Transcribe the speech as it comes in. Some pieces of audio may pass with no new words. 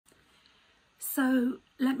So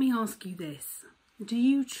let me ask you this. Do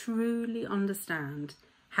you truly understand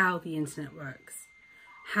how the internet works?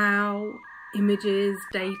 How images,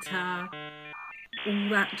 data, all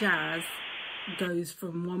that jazz goes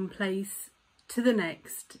from one place to the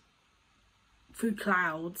next through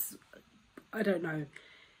clouds? I don't know.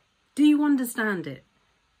 Do you understand it?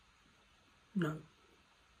 No.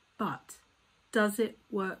 But does it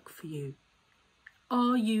work for you?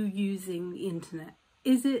 Are you using the internet?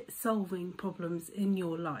 Is it solving problems in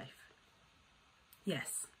your life?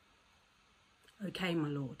 Yes. Okay, my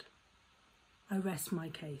lord. I rest my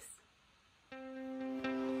case.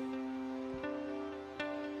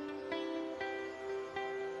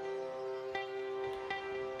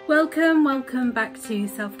 Welcome back to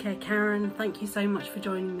Selfcare Karen. Thank you so much for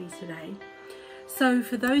joining me today. So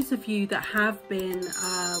for those of you that have been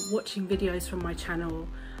watching videos from my channel,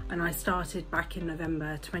 and I started back in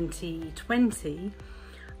November 2020,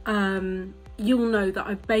 you'll know that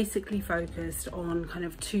I've basically focused on kind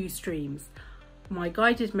of two streams. My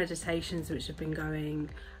guided meditations, which have been going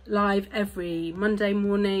live every Monday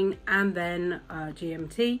morning and then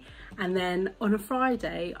GMT, and then on a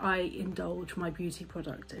Friday I indulge my beauty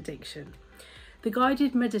product addiction. The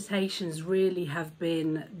guided meditations really have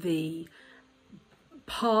been the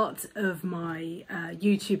part of my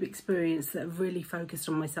YouTube experience that have really focused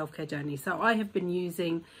on my self-care journey. So I have been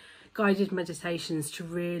using guided meditations to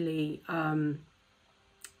really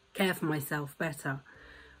care for myself better.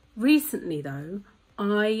 Recently though,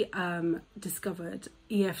 I discovered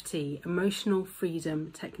EFT, Emotional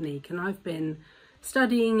Freedom Technique, and I've been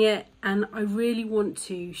studying it, and I really want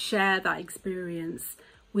to share that experience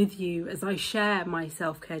with you as I share my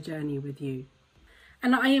self-care journey with you.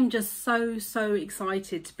 And I am just so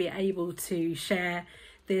excited to be able to share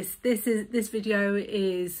this. This video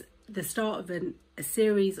is the start of a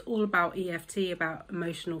series all about EFT, about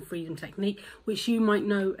Emotional Freedom Technique, which you might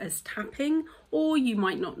know as tapping, or you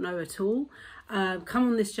might not know at all. Come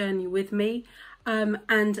on this journey with me.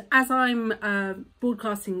 And as I'm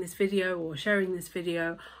broadcasting this video or sharing this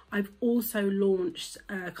video, I've also launched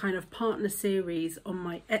a kind of partner series on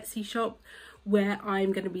my Etsy shop, where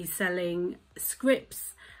I'm going to be selling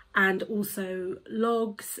scripts and also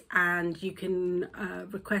logs, and you can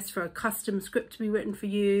request for a custom script to be written for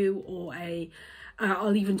you, or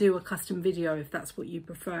I'll even do a custom video if that's what you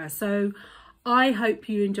prefer. So I hope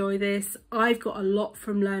you enjoy this. I've got a lot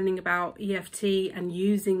from learning about EFT and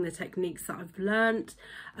using the techniques that I've learnt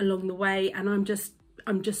along the way, and I'm just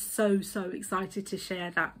so excited to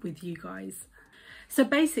share that with you guys. So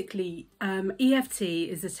basically, EFT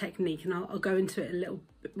is a technique, and I'll go into it a little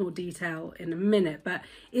bit more detail in a minute, but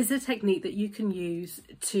it's a technique that you can use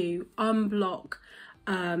to unblock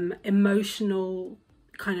emotional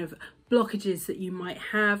kind of blockages that you might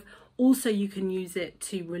have. Also, you can use it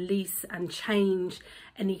to release and change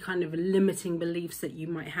any kind of limiting beliefs that you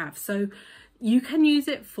might have. So you can use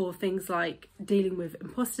it for things like dealing with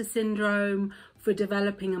imposter syndrome, for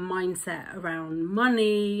developing a mindset around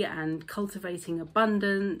money and cultivating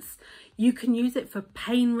abundance. You can use it for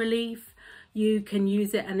pain relief. You can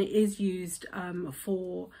use it, and it is used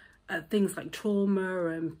for things like trauma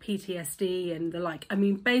and PTSD and the like. I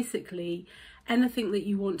mean, basically anything that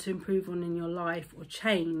you want to improve on in your life or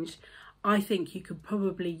change, I think you could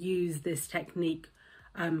probably use this technique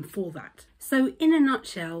for that. So in a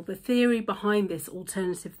nutshell, the theory behind this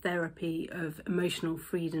alternative therapy of emotional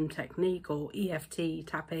freedom technique, or EFT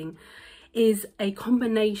tapping, is a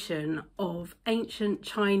combination of ancient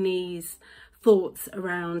Chinese thoughts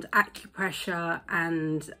around acupressure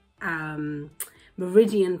and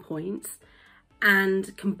meridian points,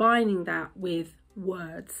 and combining that with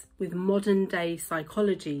words, with modern day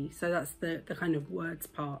psychology. So that's the kind of words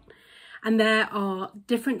part. And there are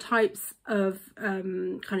different types of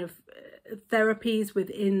kind of therapies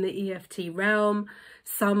within the EFT realm.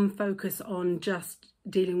 Some focus on just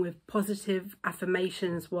dealing with positive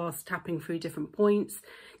affirmations whilst tapping through different points.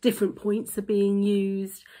 Different points are being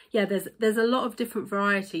used. Yeah, there's a lot of different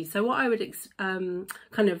varieties. So what I would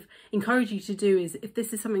kind of encourage you to do is, if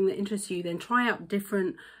this is something that interests you, then try out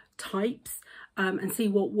different types and see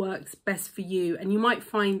what works best for you. And you might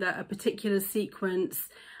find that a particular sequence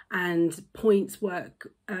and points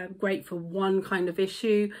work great for one kind of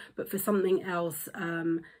issue, but for something else,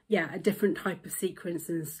 yeah, a different type of sequence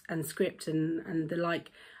and script and the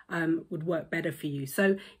like would work better for you.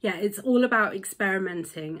 So yeah, it's all about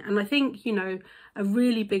experimenting. And I think, you know, a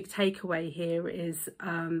really big takeaway here is,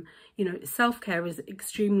 you know, self-care is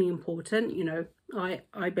extremely important. You know,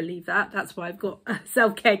 I believe that. That's why I've got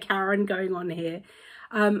Selfcare Karen going on here.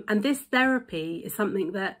 And this therapy is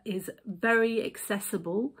something that is very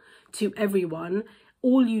accessible to everyone.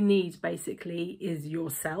 all you need basically is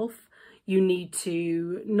yourself. You need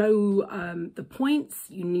to know the points,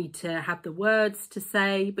 you need to have the words to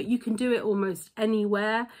say, but you can do it almost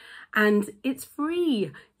anywhere and it's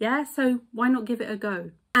free. Yeah, so why not give it a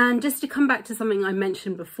go? And just to come back to something I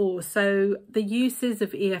mentioned before, so the uses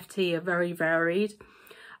of EFT are very varied.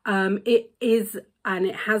 It is, and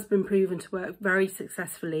it has been proven to work very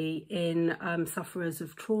successfully in sufferers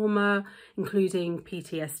of trauma, including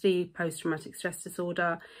PTSD, post-traumatic stress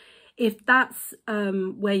disorder. If that's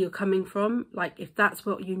where you're coming from, like if that's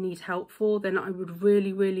what you need help for, then I would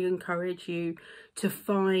really, really encourage you to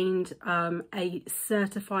find a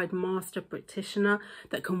certified master practitioner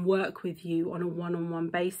that can work with you on a one-on-one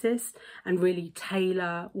basis and really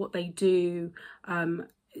tailor what they do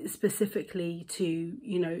specifically to,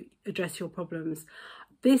 you know, address your problems.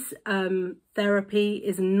 This therapy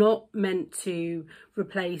is not meant to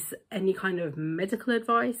replace any kind of medical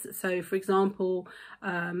advice. So for example,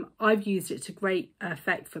 I've used it to great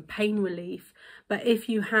effect for pain relief, but if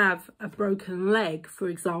you have a broken leg, for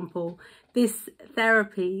example, this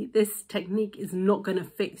therapy, this technique is not going to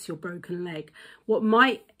fix your broken leg. What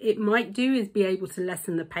it might do is be able to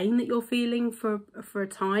lessen the pain that you're feeling for a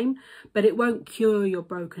time, but it won't cure your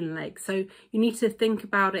broken leg. So you need to think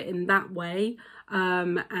about it in that way,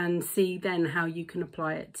 and see then how you can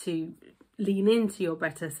apply it to lean into your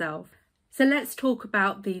better self. So let's talk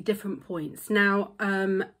about the different points. Now,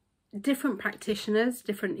 different practitioners,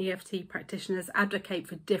 different EFT practitioners advocate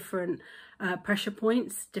for different pressure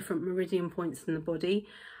points, different meridian points in the body.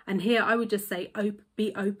 And here I would just say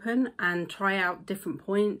be open and try out different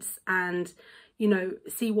points and, you know,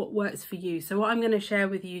 see what works for you. So what I'm going to share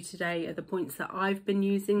with you today are the points that I've been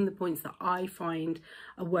using, the points that I find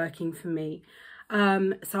are working for me.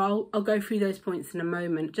 So I'll go through those points in a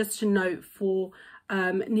moment. Just to note, for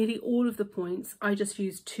nearly all of the points, I just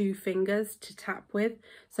use 2 fingers to tap with.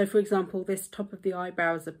 So for example, this top of the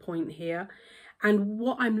eyebrow is a point here. And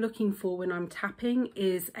what I'm looking for when I'm tapping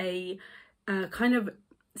is a kind of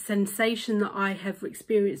sensation that I have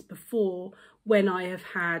experienced before when I have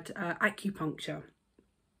had acupuncture.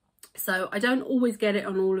 So I don't always get it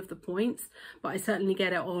on all of the points, but I certainly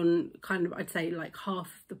get it on kind of, I'd say like half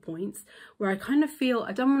of the points, where I kind of feel,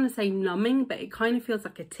 I don't want to say numbing, but it kind of feels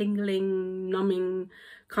like a tingling, numbing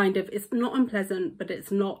kind of, it's not unpleasant, but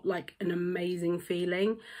it's not like an amazing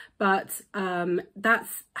feeling. But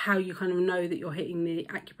that's how you kind of know that you're hitting the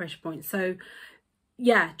acupressure point. So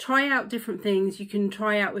yeah, try out different things. You can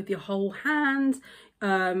try out with your whole hand,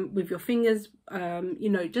 with your fingers, you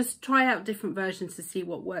know, just try out different versions to see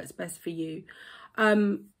what works best for you.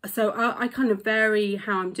 So I kind of vary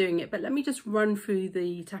how I'm doing it, but let me just run through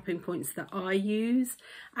the tapping points that I use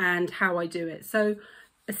and how I do it. So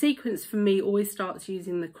a sequence for me always starts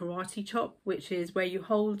using the karate chop, which is where you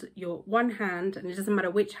hold your one hand, and it doesn't matter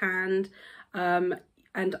which hand,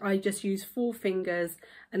 and I just use 4 fingers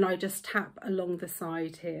and I just tap along the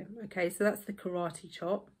side here. Okay, so that's the karate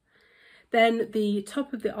chop. Then the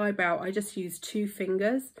top of the eyebrow, I just use 2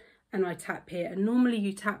 fingers and I tap here. And normally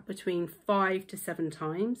you tap between 5 to 7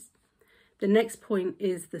 times. The next point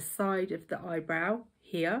is the side of the eyebrow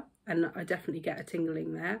here, and I definitely get a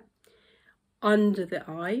tingling there. Under the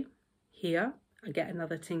eye here, I get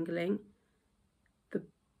another tingling. The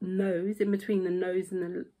nose, in between the nose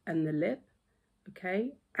and the lip,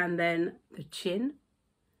 okay, and then the chin.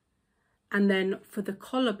 And then for the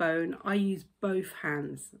collarbone, I use both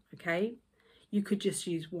hands, okay? You could just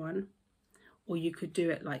use one, or you could do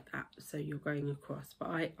it like that, so you're going across, but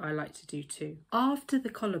I like to do 2. After the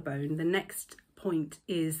collarbone, the next point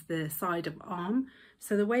is the side of arm.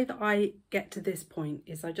 So the way that I get to this point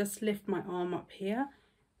is I just lift my arm up here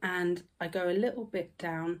and I go a little bit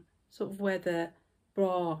down, sort of where the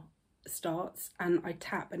bra starts, and I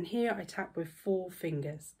tap, and here I tap with 4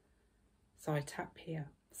 fingers. So I tap here,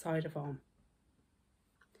 side of arm.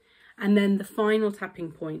 And then the final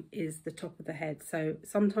tapping point is the top of the head. So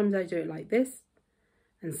sometimes I do it like this,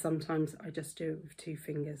 and sometimes I just do it with 2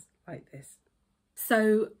 fingers like this.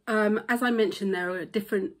 So as I mentioned, there are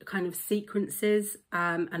different kind of sequences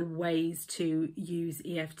and ways to use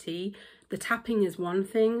EFT. The tapping is one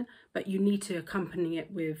thing, but you need to accompany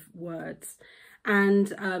it with words.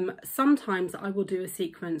 And sometimes I will do a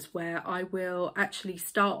sequence where I will actually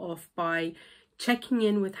start off by checking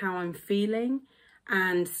in with how I'm feeling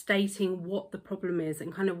and stating what the problem is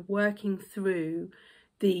and kind of working through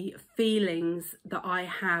the feelings that I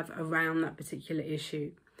have around that particular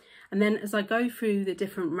issue. And then as I go through the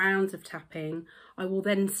different rounds of tapping, I will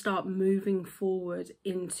then start moving forward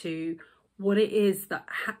into what it is that,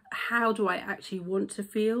 how do I actually want to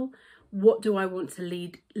feel? What do I want to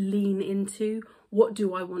lean into? What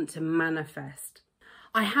do I want to manifest?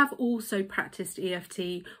 I have also practiced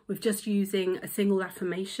EFT with just using a single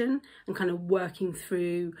affirmation and kind of working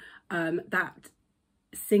through that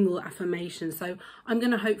single affirmation. So I'm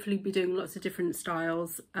going to hopefully be doing lots of different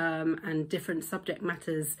styles and different subject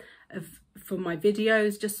matters for my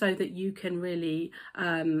videos, just so that you can really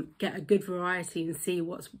get a good variety and see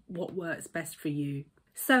what works best for you.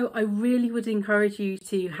 So I really would encourage you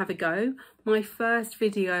to have a go. My first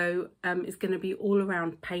video is going to be all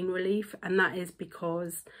around pain relief, and that is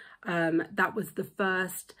because that was the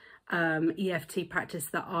first EFT practice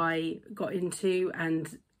that I got into,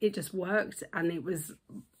 and it just worked, and it was,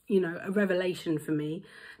 you know, a revelation for me.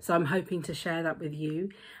 So I'm hoping to share that with you,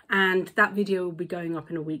 and that video will be going up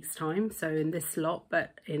in a week's time, so in this slot,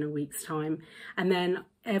 but in a week's time. And then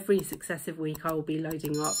every successive week I will be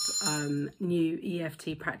loading up new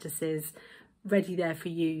EFT practices ready there for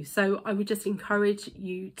you. So I would just encourage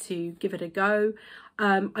you to give it a go.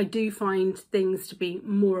 I do find things to be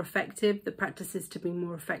more effective, the practices to be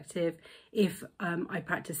more effective if I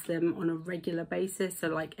practice them on a regular basis, so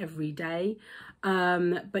like every day.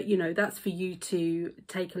 But you know, that's for you to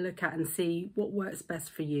take a look at and see what works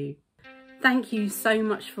best for you. Thank you so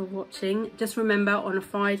much for watching. Just remember, on a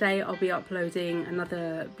Friday I'll be uploading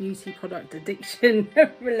another beauty product addiction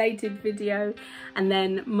related video, and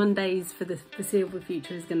then Mondays for the foreseeable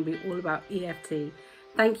future is going to be all about EFT.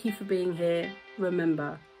 Thank you for being here.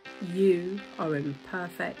 Remember, you are in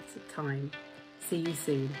perfect time. See you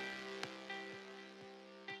soon.